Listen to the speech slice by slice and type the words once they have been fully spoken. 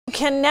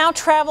can now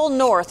travel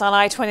north on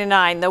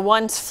I-29. The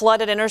once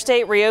flooded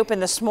interstate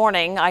reopened this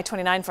morning.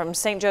 I-29 from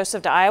St.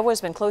 Joseph to Iowa has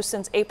been closed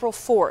since April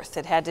 4th.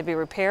 It had to be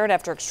repaired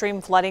after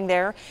extreme flooding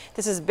there.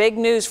 This is big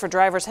news for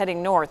drivers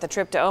heading north. The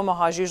trip to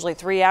Omaha is usually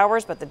 3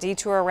 hours, but the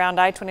detour around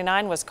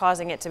I-29 was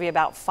causing it to be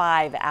about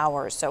 5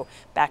 hours. So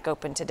back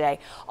open today.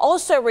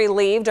 Also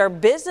relieved are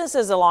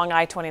businesses along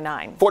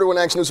I-29. 41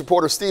 Action News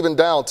reporter Stephen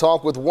Dowell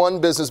talked with one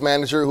business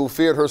manager who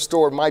feared her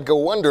store might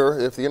go under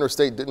if the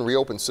interstate didn't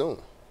reopen soon.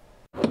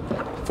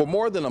 For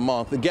more than a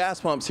month, the gas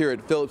pumps here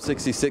at Phillips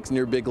 66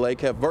 near Big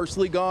Lake have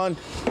virtually gone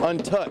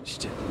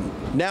untouched.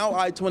 Now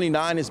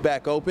I-29 is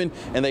back open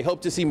and they hope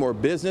to see more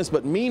business,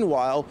 but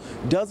meanwhile,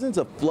 dozens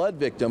of flood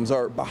victims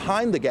are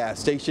behind the gas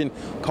station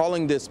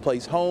calling this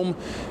place home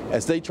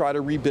as they try to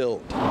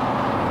rebuild.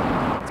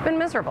 It's been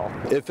miserable.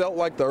 It felt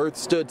like the earth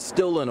stood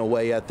still in a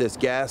way at this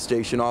gas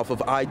station off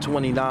of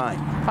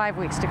I-29. 5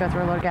 weeks to go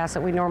through a load of gas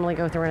that we normally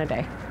go through in a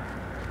day.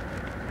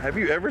 Have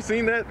you ever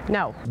seen that?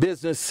 No.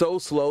 Business so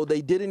slow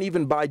they didn't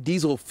even buy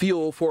diesel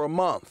fuel for a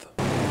month.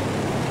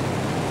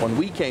 When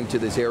we came to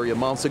this area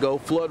months ago,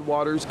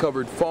 floodwaters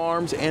covered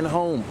farms and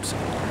homes.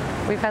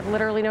 We've had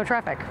literally no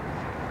traffic.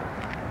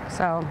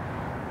 So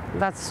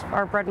that's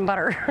our bread and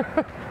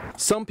butter.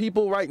 Some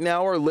people right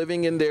now are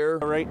living in there.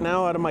 Right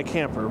now out of my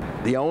camper.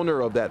 The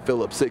owner of that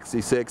Phillips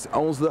 66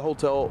 owns the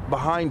hotel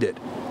behind it.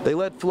 They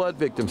let flood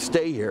victims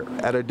stay here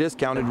at a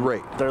discounted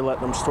rate. They're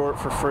letting them store it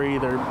for free.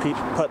 They're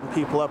putting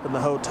people up in the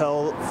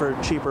hotel for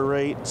cheaper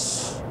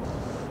rates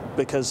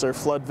because they're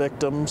flood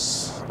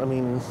victims. I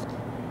mean,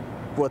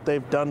 what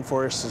they've done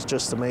for us is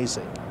just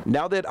amazing.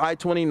 Now that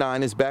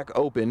I-29 is back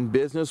open,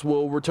 business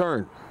will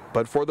return.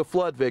 But for the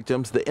flood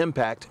victims, the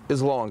impact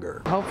is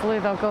longer. Hopefully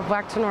they'll go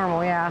back to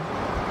normal, yeah.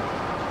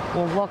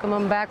 We'll welcome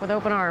them back with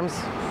open arms.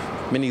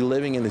 Many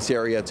living in this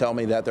area tell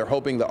me that they're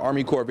hoping the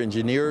Army Corps of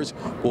Engineers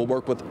will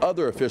work with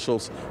other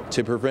officials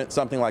to prevent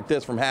something like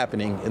this from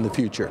happening in the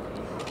future.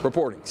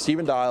 Reporting,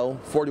 Stephen Dial,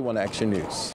 41 Action News.